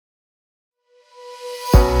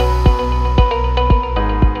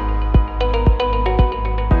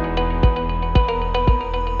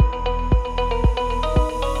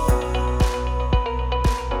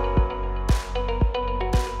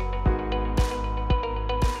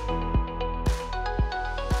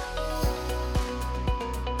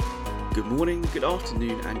Good morning, good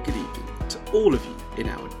afternoon, and good evening to all of you in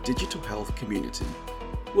our digital health community,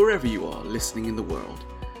 wherever you are listening in the world,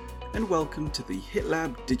 and welcome to the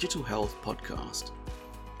HitLab Digital Health Podcast.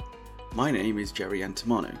 My name is Jerry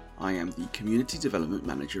Antimano. I am the Community Development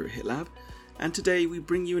Manager at HitLab, and today we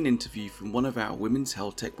bring you an interview from one of our Women's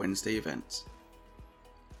Health Tech Wednesday events.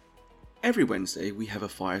 Every Wednesday we have a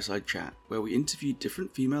fireside chat where we interview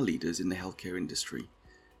different female leaders in the healthcare industry,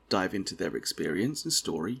 dive into their experience and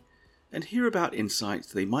story, and hear about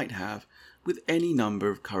insights they might have with any number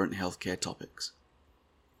of current healthcare topics.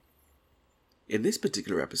 In this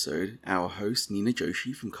particular episode, our host Nina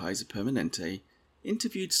Joshi from Kaiser Permanente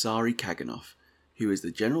interviewed Sari Kaganoff, who is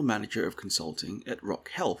the General Manager of Consulting at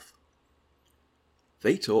Rock Health.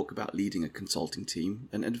 They talk about leading a consulting team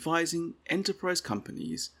and advising enterprise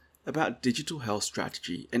companies about digital health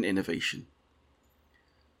strategy and innovation.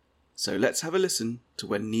 So let's have a listen to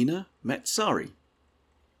when Nina met Sari.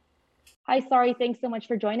 Hi, Sari. Thanks so much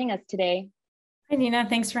for joining us today. Hi, Nina.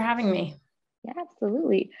 Thanks for having me. Yeah,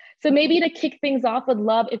 absolutely. So maybe to kick things off, would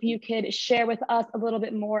love if you could share with us a little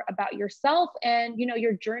bit more about yourself and,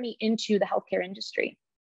 your journey into the healthcare industry.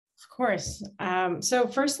 Of course. So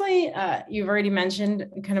firstly, you've already mentioned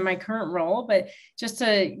kind of my current role, but just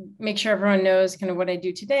to make sure everyone knows kind of what I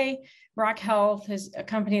do today, Rock Health is a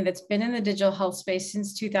company that's been in the digital health space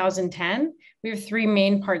since 2010. We have three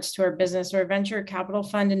main parts to our business. We're a venture capital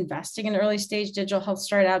fund investing in early stage digital health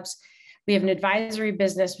startups. We have an advisory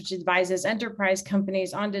business, which advises enterprise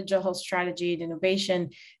companies on digital health strategy and innovation.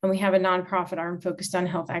 And we have a nonprofit arm focused on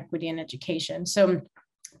health equity and education. So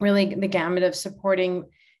really the gamut of supporting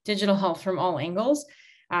digital health from all angles.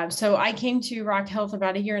 So I came to Rock Health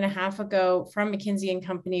about 1.5 years ago from McKinsey &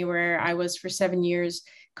 Company, where I was for 7 years,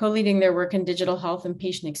 co-leading their work in digital health and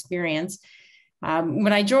patient experience.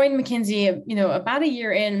 When I joined McKinsey, about 1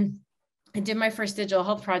 year in, I did my first digital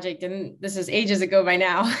health project, and this is ages ago by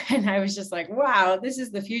now. And I was just like, wow, this is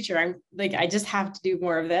the future. I just have to do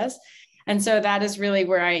more of this. And so that is really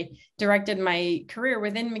where I directed my career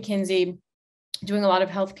within McKinsey, doing a lot of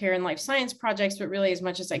healthcare and life science projects, but really as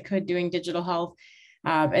much as I could doing digital health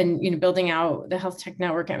and, building out the health tech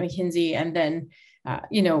network at McKinsey. And then,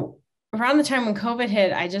 around the time when COVID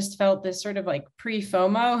hit, I just felt this sort of like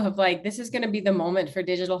pre-FOMO of like, this is going to be the moment for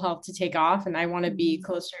digital health to take off. And I want to be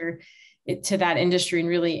closer to that industry and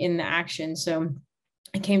really in the action. So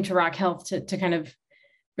I came to Rock Health to kind of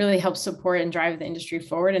really help support and drive the industry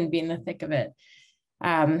forward and be in the thick of it.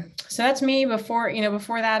 So that's me. Before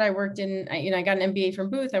that, I worked in, I got an MBA from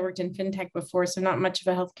Booth. I worked in fintech before, so not much of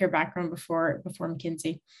a healthcare background before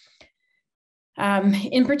McKinsey.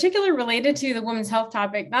 In particular, related to the women's health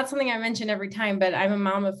topic, not something I mention every time, but I'm a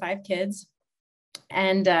mom of 5 kids.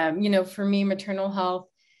 And, for me, maternal health,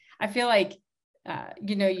 I feel like,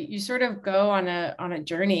 you sort of go on a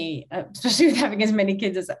journey, especially with having as many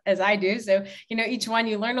kids as I do. So, each one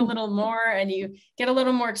you learn a little more and you get a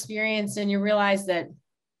little more experience, and you realize that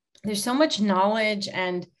there's so much knowledge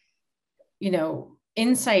and,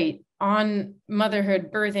 insight on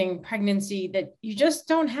motherhood, birthing, pregnancy that you just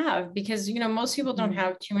don't have because, most people don't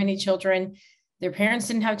have too many children. Their parents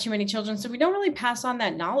didn't have too many children. So we don't really pass on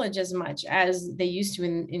that knowledge as much as they used to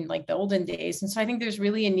in like the olden days. And so I think there's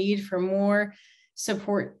really a need for more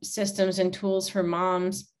support systems and tools for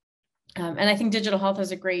moms. And I think digital health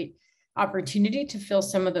has a great opportunity to fill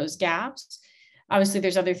some of those gaps. Obviously,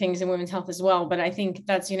 there's other things in women's health as well, but I think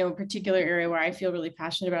that's, a particular area where I feel really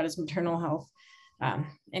passionate about is maternal health.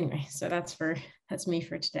 Anyway, so that's me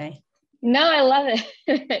for today. No, I love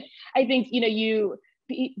it. I think, you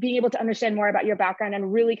being able to understand more about your background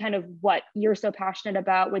and really kind of what you're so passionate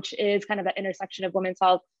about, which is kind of that intersection of women's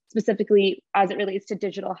health, specifically as it relates to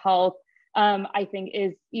digital health, I think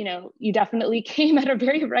is, you definitely came at a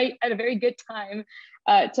very good time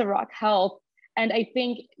to Rock Health. And I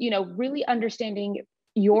think, really understanding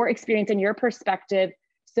your experience and your perspective,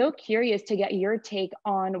 so curious to get your take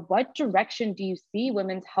on what direction do you see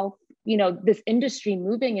women's health, this industry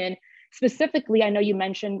moving in. Specifically, I know you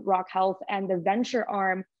mentioned Rock Health and the venture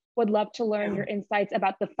arm. Would love to learn your insights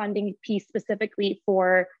about the funding piece specifically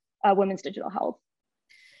for women's digital health.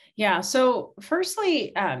 Yeah. So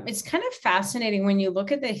firstly, it's kind of fascinating when you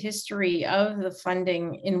look at the history of the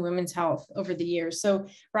funding in women's health over the years. So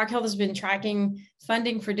Rock Health has been tracking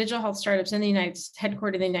funding for digital health startups in the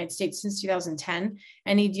headquartered in the United States since 2010,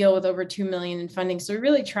 any deal with over 2 million in funding. So we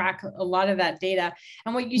really track a lot of that data.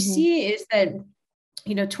 And what you see is that,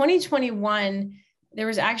 2021, there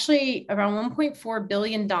was actually around $1.4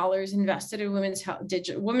 billion invested in women's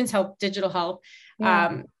health, digital health.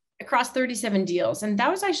 across 37 deals. And that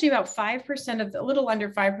was actually about 5% of a little under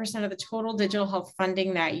 5% of the total digital health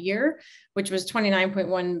funding that year, which was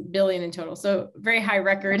 29.1 billion in total. So very high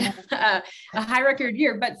record, a high record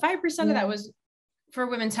year, but 5% of that was for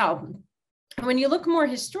women's health. And when you look more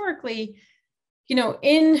historically,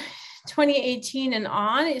 in 2018 and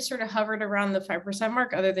on, it sort of hovered around the 5%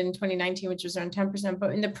 mark, other than 2019, which was around 10%.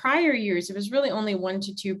 But in the prior years, it was really only 1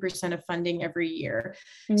 to 2% of funding every year.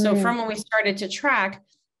 So from when we started to track,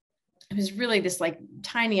 it was really this like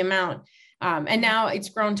tiny amount. And now it's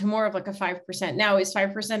grown to more of like a 5%. Now, is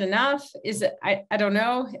 5% enough? Is it? I don't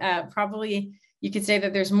know. Probably you could say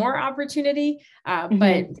that there's more opportunity,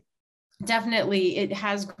 but definitely it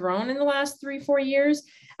has grown in the last 3-4 years.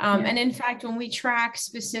 And in fact, when we track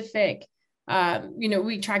specific,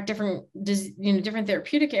 we track different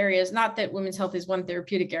therapeutic areas, not that women's health is one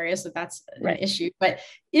therapeutic area, so that's an issue, but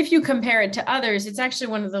if you compare it to others, it's actually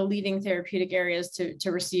one of the leading therapeutic areas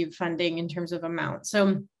to receive funding in terms of amount.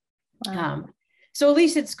 So, so at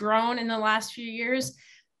least it's grown in the last few years.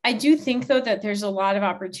 I do think though, that there's a lot of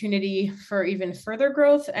opportunity for even further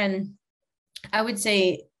growth. And I would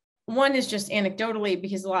say one is just anecdotally,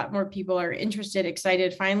 because a lot more people are interested,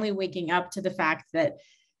 excited, finally waking up to the fact that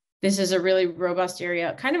this is a really robust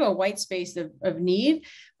area, kind of a white space of need.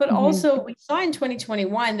 But also we saw in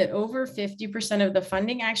 2021 that over 50% of the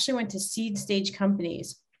funding actually went to seed stage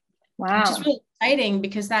companies. Wow. Which is really exciting,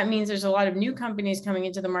 because that means there's a lot of new companies coming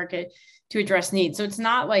into the market to address needs. So it's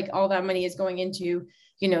not like all that money is going into,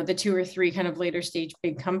 the 2 or 3 kind of later stage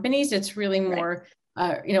big companies. It's really more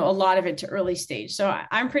a lot of it to early stage. So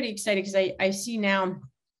I'm pretty excited, because I see now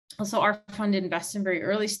also our fund invests in very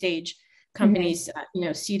early stage companies,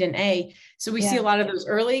 seed and A. So we see a lot of those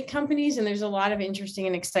early companies, and there's a lot of interesting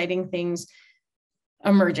and exciting things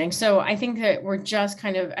emerging. So I think that we're just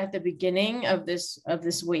kind of at the beginning of this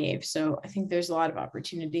wave. So I think there's a lot of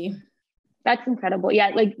opportunity. That's incredible.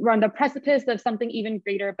 Yeah, like we're on the precipice of something even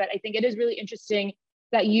greater, but I think it is really interesting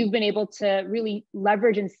that you've been able to really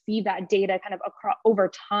leverage and see that data kind of across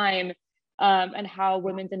over time, and how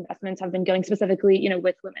women's investments have been going specifically,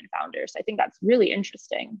 with women founders. I think that's really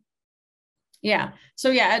interesting. Yeah.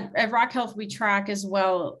 So at Rock Health, we track as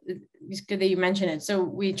well. It's good that you mentioned it. So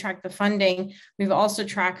we track the funding. We've also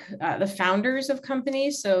tracked the founders of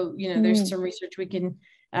companies. So, there's some research we can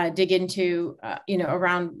dig into,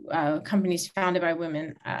 around companies founded by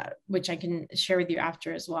women, which I can share with you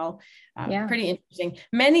after as well. Pretty interesting.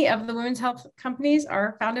 Many of the women's health companies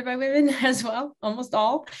are founded by women as well, almost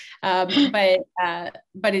all. But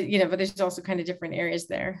there's also kind of different areas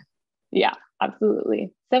there. Yeah,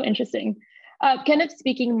 absolutely. So interesting. Kind of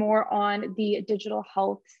speaking more on the digital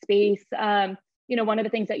health space, one of the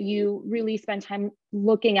things that you really spend time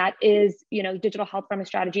looking at is, digital health from a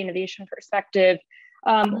strategy innovation perspective.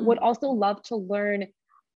 Would also love to learn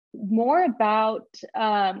more about,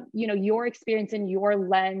 your experience and your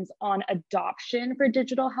lens on adoption for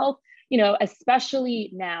digital health,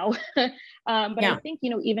 especially now. I think,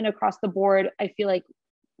 even across the board, I feel like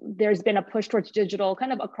there's been a push towards digital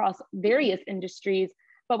kind of across various industries,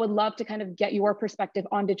 but would love to kind of get your perspective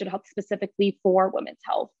on digital health specifically for women's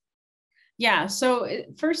health. Yeah. So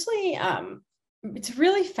firstly, it's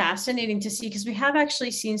really fascinating to see, because we have actually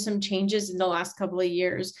seen some changes in the last couple of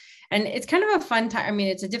years, and it's kind of a fun time. I mean,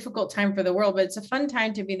 it's a difficult time for the world, but it's a fun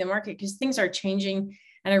time to be in the market, because things are changing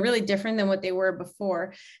and are really different than what they were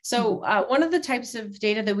before. So one of the types of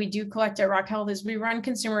data that we do collect at Rock Health is we run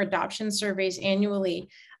consumer adoption surveys annually,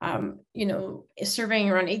 surveying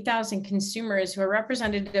around 8,000 consumers who are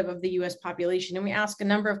representative of the US population. And we ask a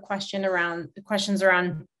number of questions around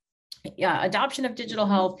adoption of digital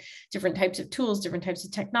health, different types of tools, different types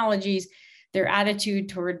of technologies, their attitude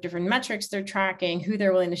toward different metrics they're tracking, who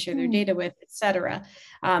they're willing to share their data with, et cetera.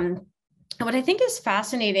 What I think is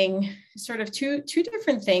fascinating, sort of two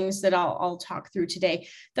different things that I'll talk through today.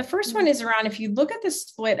 The first one is around, if you look at the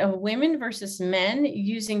split of women versus men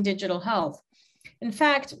using digital health. In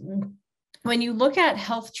fact, when you look at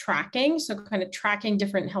health tracking, so kind of tracking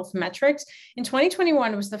different health metrics, in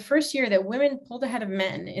 2021 was the first year that women pulled ahead of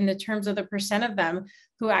men in the terms of the percent of them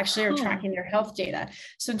who actually are tracking their health data.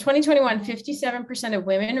 So in 2021, 57% of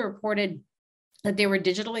women reported that they were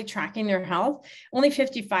digitally tracking their health. Only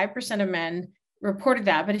 55% of men reported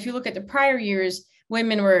that. But if you look at the prior years,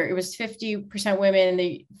 it was 50% women.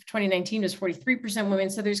 2019 was 43% women.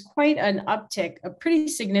 So there's quite an uptick, a pretty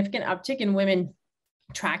significant uptick in women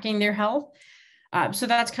tracking their health. So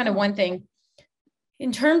that's kind of one thing.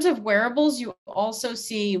 In terms of wearables, you also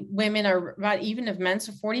see women are about even of men.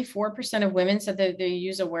 So 44% of women said that they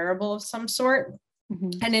use a wearable of some sort.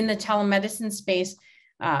 And in the telemedicine space,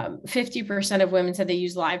 50% of women said they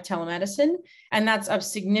use live telemedicine, and that's up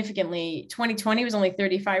significantly. 2020 was only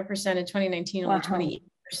 35%, in 2019 only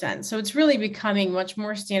 28%. So it's really becoming much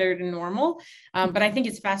more standard and normal. But I think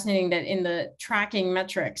it's fascinating that in the tracking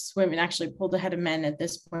metrics, women actually pulled ahead of men at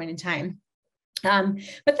this point in time. But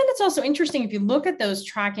then it's also interesting, if you look at those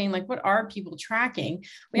tracking, like what are people tracking?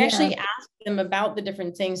 We actually ask them about the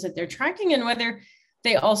different things that they're tracking, and whether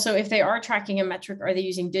they also, if they are tracking a metric, are they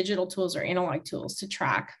using digital tools or analog tools to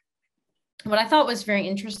track? What I thought was very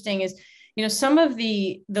interesting is, you know, some of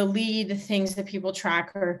the lead things that people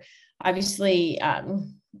track are obviously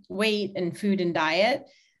weight and food and diet.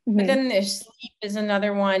 But then there's sleep is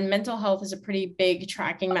another one. Mental health is a pretty big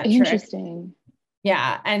tracking metric. Interesting.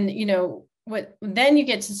 Yeah. And, you know, then you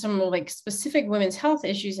get to some like specific women's health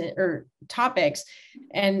issues or topics,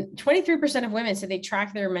 and 23% of women said they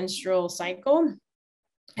track their menstrual cycle.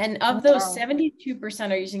 And of those, 72%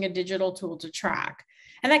 are using a digital tool to track.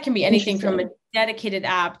 And that can be anything from a dedicated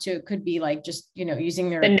app to, it could be like just, you know, using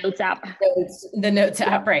the Notes app. The Notes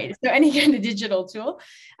app, right? So any kind of digital tool.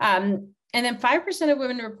 And then 5% of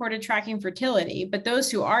women reported tracking fertility, but those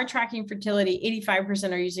who are tracking fertility,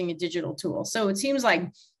 85% are using a digital tool. So it seems like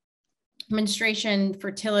menstruation,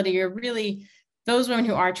 fertility, are really, those women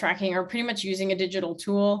who are tracking are pretty much using a digital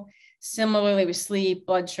tool. Similarly with sleep,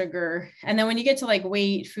 blood sugar. And then when you get to like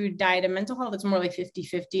weight, food, diet, and mental health, it's more like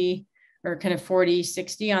 50-50 or kind of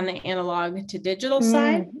 40-60 on the analog to digital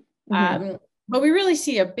side. But we really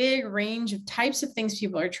see a big range of types of things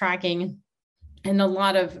people are tracking, and a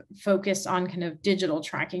lot of focus on kind of digital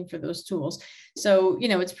tracking for those tools. So, you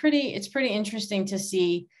know, it's pretty interesting to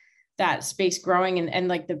see that space growing, and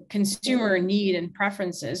like the consumer need and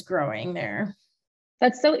preferences growing there.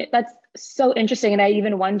 That's so interesting. And I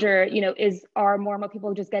even wonder, you know, are more and more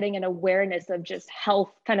people just getting an awareness of just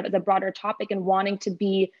health kind of as a broader topic, and wanting to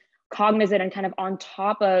be cognizant and kind of on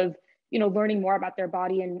top of, you know, learning more about their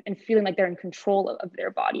body and feeling like they're in control of their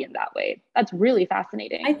body in that way. That's really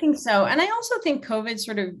fascinating. I think so. And I also think COVID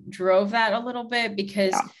sort of drove that a little bit,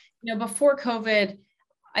 because, you know, before COVID,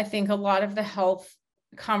 I think a lot of the health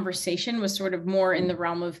conversation was sort of more in the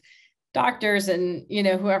realm of doctors and, you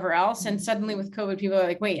know, whoever else. And suddenly with COVID, people are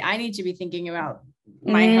like, wait, I need to be thinking about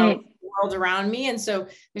my health, the world around me. And so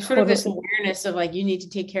there's sort of this awareness of like, you need to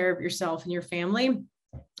take care of yourself and your family.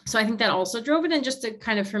 So I think that also drove it, and just a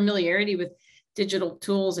kind of familiarity with digital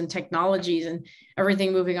tools and technologies and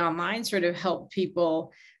everything moving online sort of helped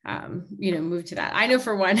people, you know, move to that. I know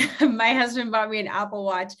for one, my husband bought me an Apple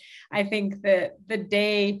Watch. I think that the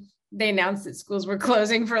day they announced that schools were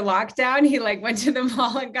closing for lockdown, he like went to the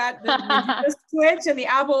mall and got the Switch and the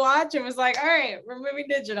Apple Watch and was like, all right, we're moving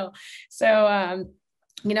digital. So,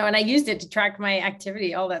 you know, and I used it to track my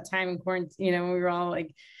activity all that time in quarantine, you know, when we were all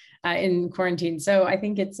like in quarantine. So I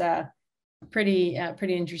think it's pretty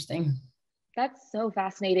interesting. That's so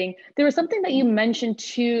fascinating. There was something that you mentioned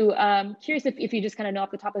too. Curious if you just kind of know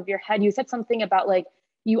off the top of your head. You said something about like,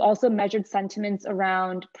 you also measured sentiments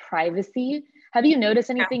around privacy. Have you noticed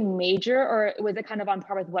anything major, or was it kind of on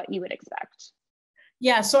par with what you would expect?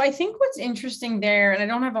 Yeah, so I think what's interesting there, and I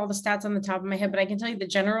don't have all the stats on the top of my head, but I can tell you the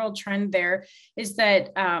general trend there is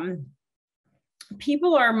that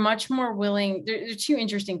people are much more willing. There are two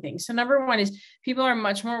interesting things. So number one is people are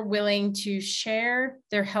much more willing to share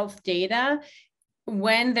their health data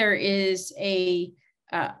when there is a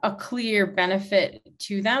clear benefit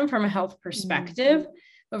to them from a health perspective.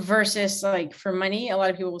 Versus like for money, a lot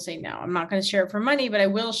of people will say, no, I'm not going to share it for money, but I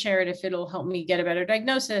will share it if it'll help me get a better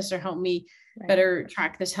diagnosis or help me better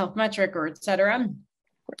track this health metric, or et cetera.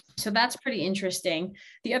 So that's pretty interesting.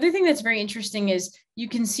 The other thing that's very interesting is you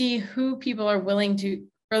can see who people are willing to,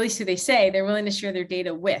 or at least who they say they're willing to share their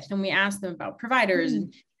data with. And we ask them about providers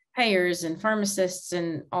and payers and pharmacists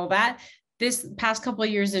and all that. This past couple of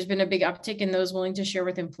years, there's been a big uptick in those willing to share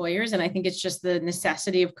with employers. And I think it's just the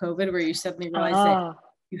necessity of COVID, where you suddenly realize that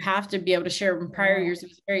you have to be able to share. In prior years, it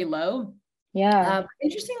was very low.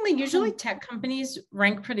 Interestingly, usually tech companies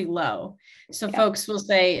rank pretty low. So folks will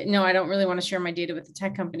say, no, I don't really want to share my data with the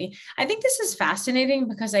tech company. I think this is fascinating,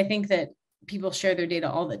 because I think that people share their data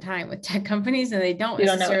all the time with tech companies, and they don't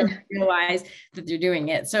necessarily realize that they're doing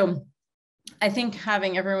it. So I think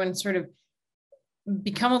having everyone sort of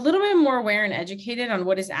become a little bit more aware and educated on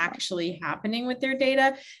what is actually happening with their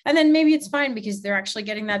data. And then maybe it's fine, because they're actually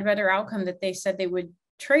getting that better outcome that they said they would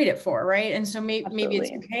trade it for, right? And so maybe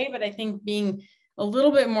it's okay, but I think being a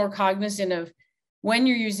little bit more cognizant of when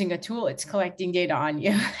you're using a tool, it's collecting data on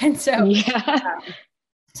you. And so,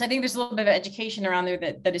 so I think there's a little bit of education around there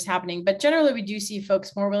that is happening, but generally we do see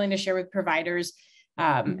folks more willing to share with providers.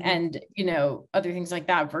 and, other things like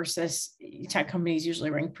that, versus tech companies usually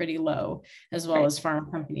rank pretty low, as well as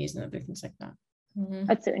pharma companies and other things like that. Mm-hmm.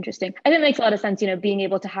 That's so interesting. I think it makes a lot of sense, being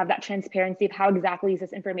able to have that transparency of how exactly is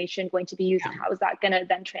this information going to be used and how is that going to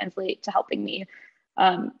then translate to helping me.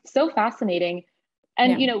 So fascinating.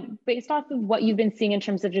 And, based off of what you've been seeing in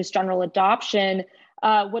terms of just general adoption,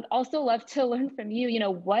 would also love to learn from you,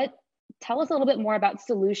 tell us a little bit more about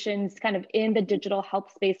solutions kind of in the digital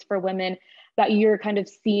health space for women that you're kind of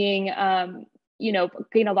seeing,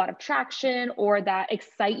 gain a lot of traction or that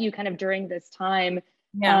excite you kind of during this time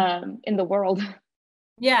in the world.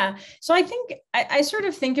 Yeah. So I think I sort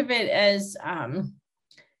of think of it as, I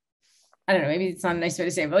don't know, maybe it's not a nice way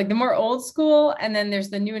to say it, but like the more old school, and then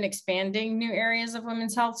there's the new and expanding new areas of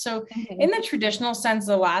women's health. So in the traditional sense,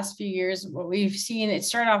 the last few years, what we've seen, it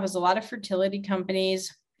started off as a lot of fertility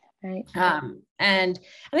companies. Right. And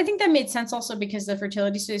I think that made sense also because the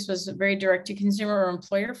fertility space was very direct to consumer or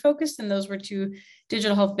employer focused. And those were two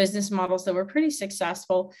digital health business models that were pretty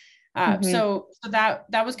successful. So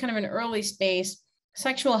that was kind of an early space.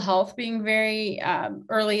 Sexual health being very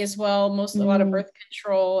early as well, a lot of birth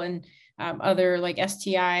control and other like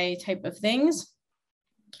STI type of things.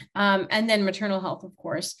 And then maternal health, of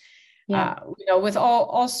course, with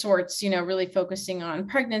all sorts, really focusing on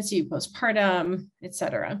pregnancy, postpartum, et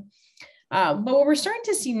cetera. But what we're starting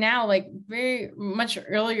to see now, like very much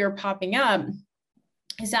earlier popping up,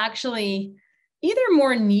 is actually either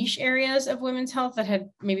more niche areas of women's health that had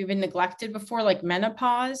maybe been neglected before, like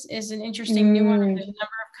menopause is an interesting new one. There's a number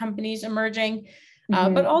of companies emerging,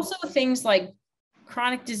 but also things like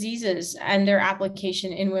chronic diseases and their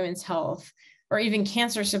application in women's health, or even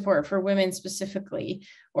cancer support for women specifically,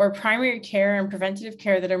 or primary care and preventative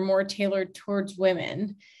care that are more tailored towards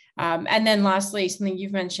women. And then lastly, something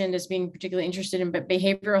you've mentioned as being particularly interested in, but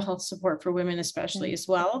behavioral health support for women, especially as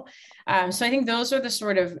well. So I think those are the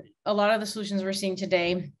sort of, a lot of the solutions we're seeing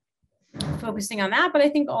today focusing on that. But I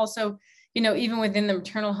think also, even within the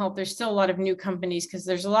maternal health, there's still a lot of new companies because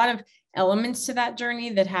there's a lot of elements to that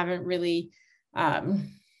journey that haven't really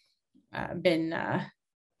been,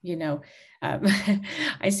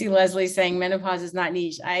 I see Leslie saying menopause is not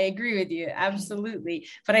niche. I agree with you. Absolutely.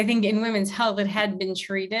 But I think in women's health, it had been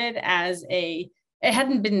treated as it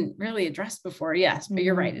hadn't been really addressed before. Yes, but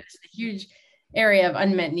you're right. It's a huge area of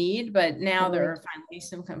unmet need, but now there are finally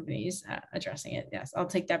some companies addressing it. Yes, I'll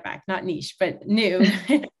take that back. Not niche, but new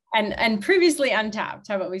and previously untapped.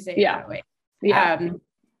 How about we say it that way? Yeah.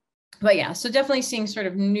 But yeah, so definitely seeing sort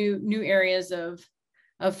of new areas of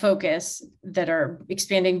focus that are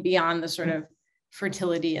expanding beyond the sort of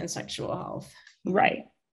fertility and sexual health. Right.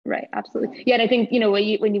 Absolutely. Yeah. And I think,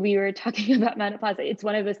 when we were talking about menopause, it's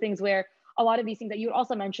one of those things where a lot of these things that you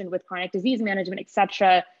also mentioned with chronic disease management, et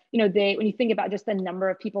cetera, when you think about just the number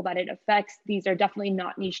of people that it affects, these are definitely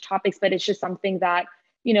not niche topics, but it's just something that,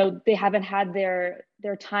 they haven't had their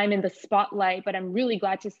time in the spotlight, but I'm really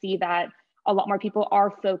glad to see that a lot more people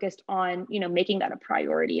are focused on, making that a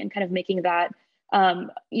priority and kind of making that, a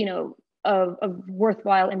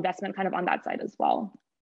worthwhile investment kind of on that side as well.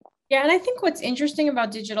 Yeah. And I think what's interesting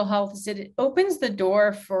about digital health is that it opens the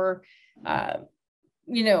door for,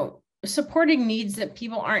 supporting needs that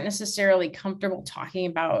people aren't necessarily comfortable talking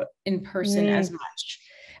about in person as much.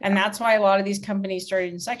 And that's why a lot of these companies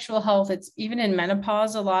started in sexual health. It's even in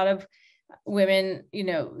menopause, a lot of women,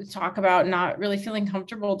 talk about not really feeling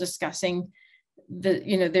comfortable discussing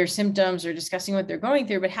their symptoms or discussing what they're going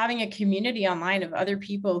through, but having a community online of other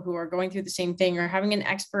people who are going through the same thing, or having an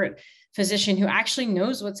expert physician who actually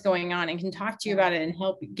knows what's going on and can talk to you about it and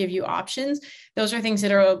help give you options. Those are things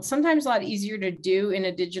that are sometimes a lot easier to do in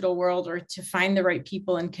a digital world, or to find the right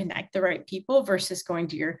people and connect the right people versus going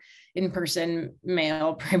to your in-person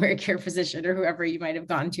male primary care physician or whoever you might have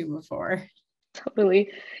gone to before.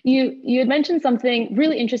 Totally. You had mentioned something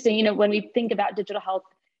really interesting, when we think about digital health,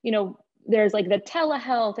 there's like the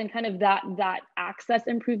telehealth and kind of that access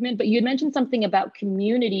improvement, but you had mentioned something about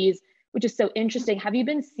communities, which is so interesting. Have you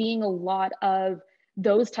been seeing a lot of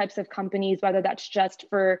those types of companies, whether that's just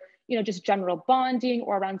for, just general bonding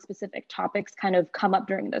or around specific topics, kind of come up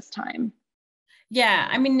during this time? Yeah,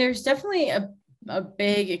 I mean, there's definitely a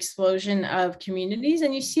big explosion of communities,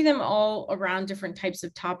 and you see them all around different types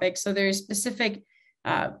of topics. So there's specific,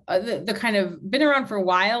 the kind of been around for a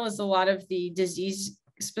while is a lot of the disease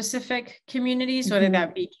specific communities, whether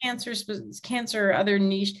that be cancer, other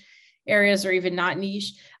niche areas, or even not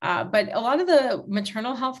niche. But a lot of the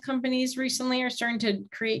maternal health companies recently are starting to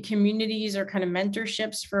create communities or kind of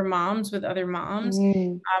mentorships for moms with other moms.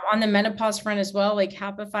 On the menopause front as well, like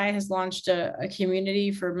Happify has launched a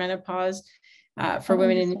community for menopause, for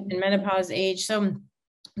women in menopause age. So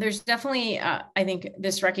there's definitely, I think,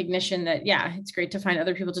 this recognition that, yeah, it's great to find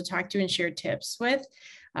other people to talk to and share tips with,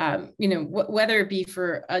 whether it be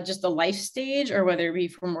for just a life stage or whether it be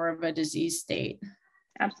for more of a disease state.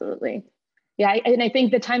 Absolutely. Yeah. And I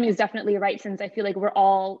think the timing is definitely right, since I feel like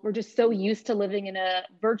we're just so used to living in a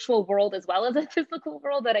virtual world as well as a physical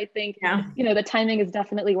world, that I think, the timing is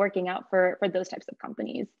definitely working out for those types of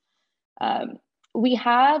companies. We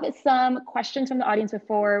have some questions from the audience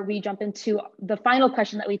before we jump into the final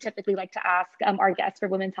question that we typically like to ask our guests for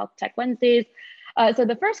Women's Health Tech Wednesdays. So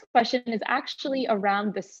the first question is actually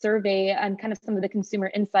around the survey and kind of some of the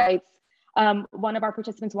consumer insights. One of our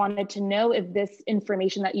participants wanted to know if this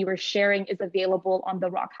information that you were sharing is available on the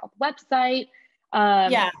Rock Health website,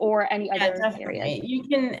 or any other areas. You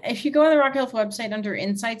can, if you go on the Rock Health website under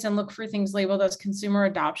Insights and look for things labeled as consumer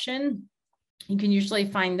adoption, you can usually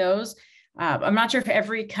find those. I'm not sure if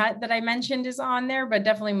every cut that I mentioned is on there, but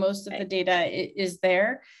definitely most of the data is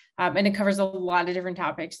there. And it covers a lot of different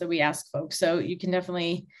topics that we ask folks. So you can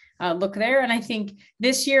definitely look there. And I think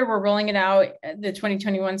this year we're rolling it out, the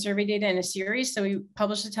 2021 survey data in a series. So we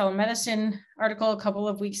published a telemedicine article a couple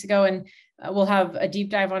of weeks ago, and we'll have a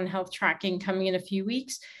deep dive on health tracking coming in a few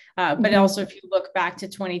weeks. But also if you look back to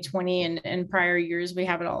 2020 and prior years, we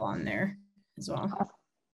have it all on there as well. Awesome.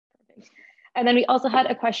 And then we also had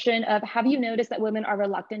a question of, have you noticed that women are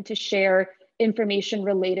reluctant to share information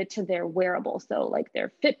related to their wearables? So like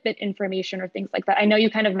their Fitbit information or things like that. I know you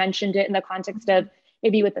kind of mentioned it in the context of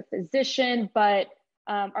maybe with a physician, but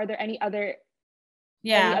are there any other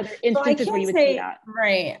instances where you would see that?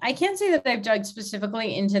 Right. I can't say that I've dug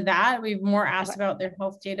specifically into that. We've more asked about their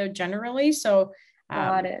health data generally. So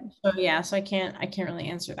got it. So I can't really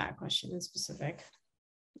answer that question in specific.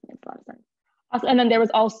 Makes a lot of sense. Awesome. And then there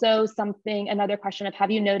was also another question of, have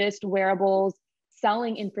you noticed wearables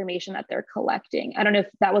selling information that they're collecting? I don't know if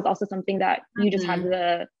that was also something that you just had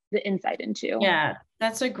the insight into. Yeah,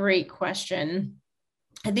 that's a great question.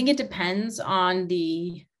 I think it depends on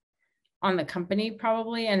the company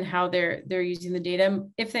probably and how they're using the data.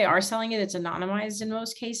 If they are selling it, it's anonymized in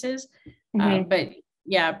most cases. But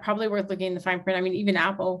yeah, probably worth looking in the fine print. I mean, even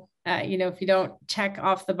Apple, if you don't check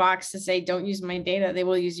off the box to say, don't use my data, they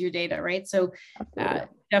will use your data, right? So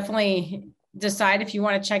definitely decide if you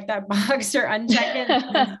want to check that box or uncheck it.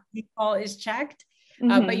 The default is checked.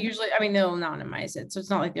 But usually, I mean, they'll anonymize it. So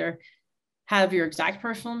it's not like they're have your exact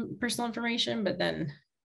personal information, but then,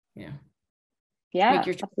 make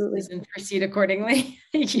your choices and proceed accordingly.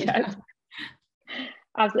 Yes.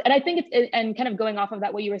 Absolutely. And I think and kind of going off of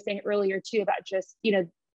that, what you were saying earlier too, about just,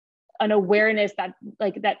 an awareness that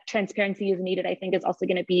that transparency is needed, I think is also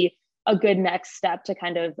going to be a good next step to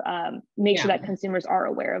kind of make sure that consumers are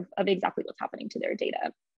aware of exactly what's happening to their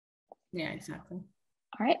data. Yeah, exactly.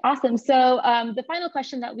 All right, awesome. So the final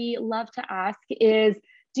question that we love to ask is,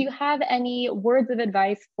 do you have any words of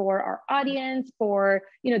advice for our audience, for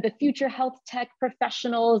the future health tech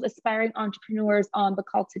professionals, aspiring entrepreneurs on the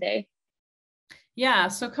call today? Yeah,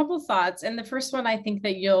 so a couple of thoughts. And the first one, I think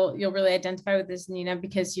that you'll really identify with this, Nina,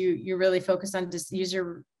 because you really focus on just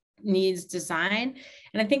user needs design.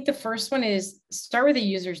 And I think the first one is start with a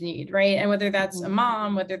user's need, right? And whether that's a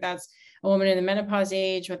mom, whether that's a woman in the menopause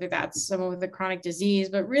age, whether that's someone with a chronic disease,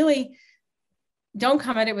 but really don't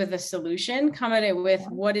come at it with a solution, come at it with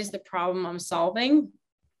what is the problem I'm solving.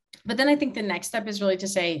 But then I think the next step is really to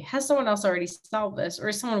say, has someone else already solved this, or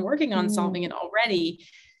is someone working on solving it already?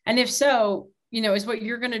 And if so, is what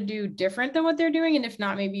you're going to do different than what they're doing? And if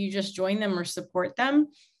not, maybe you just join them or support them.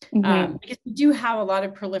 Because we do have a lot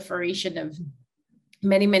of proliferation of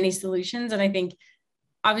many, many solutions. And I think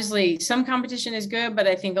obviously some competition is good, but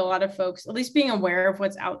I think a lot of folks, at least being aware of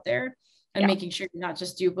what's out there and making sure you're not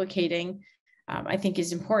just duplicating, I think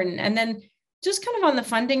is important. And then just kind of on the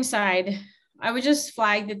funding side, I would just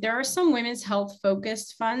flag that there are some women's health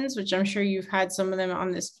focused funds, which I'm sure you've had some of them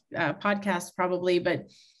on this podcast probably, but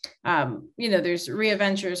there's Rhea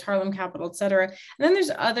Ventures, Harlem Capital, et cetera. And then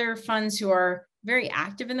there's other funds who are very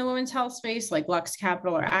active in the women's health space, like Lux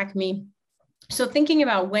Capital or Acme. So thinking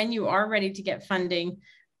about when you are ready to get funding,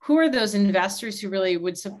 who are those investors who really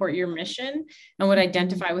would support your mission and would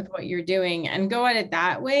identify with what you're doing, and go at it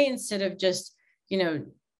that way instead of just,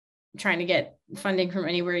 trying to get funding from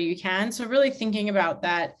anywhere you can. So really thinking about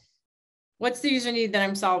that, what's the user need that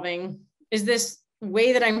I'm solving? Is this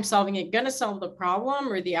way that I'm solving it going to solve the problem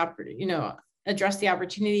or address the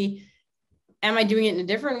opportunity? Am I doing it in a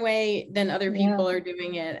different way than other people are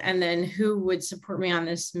doing it? And then who would support me on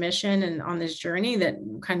this mission and on this journey that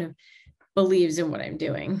kind of believes in what I'm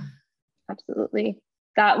doing? Absolutely.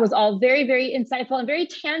 That was all very, very insightful and very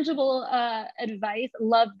tangible advice.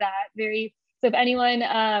 Love that. So if anyone,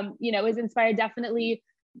 is inspired, definitely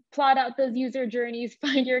plot out those user journeys,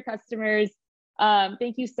 find your customers.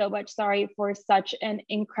 Thank you so much, Sari, for such an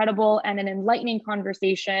incredible and an enlightening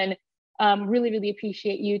conversation. Really, really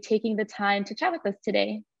appreciate you taking the time to chat with us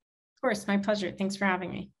today. Of course, my pleasure. Thanks for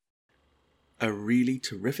having me. A really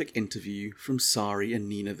terrific interview from Sari and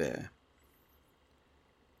Nina there.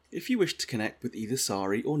 If you wish to connect with either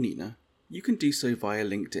Sari or Nina, you can do so via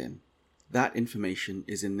LinkedIn. That information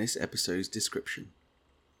is in this episode's description.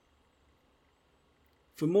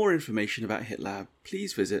 For more information about HitLab,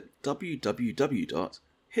 please visit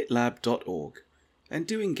www.hitlab.org and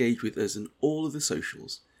do engage with us on all of the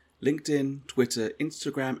socials, LinkedIn, Twitter,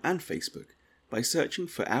 Instagram and Facebook by searching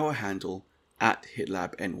for our handle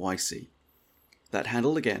 @HitLabNYC. That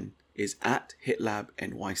handle again is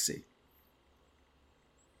 @HitLabNYC.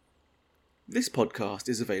 This podcast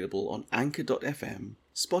is available on Anchor.fm,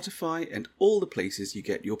 Spotify and all the places you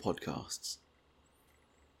get your podcasts.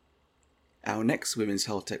 Our next Women's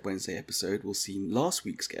Health Tech Wednesday episode will see last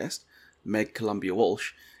week's guest, Meg Columbia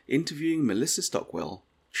Walsh, interviewing Melissa Stockwell,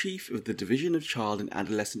 Chief of the Division of Child and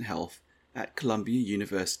Adolescent Health at Columbia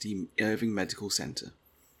University Irving Medical Center.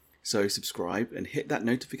 So subscribe and hit that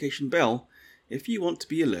notification bell if you want to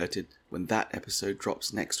be alerted when that episode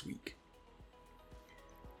drops next week.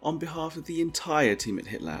 On behalf of the entire team at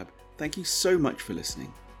HitLab, thank you so much for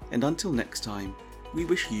listening, and until next time, we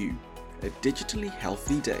wish you a digitally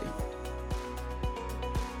healthy day.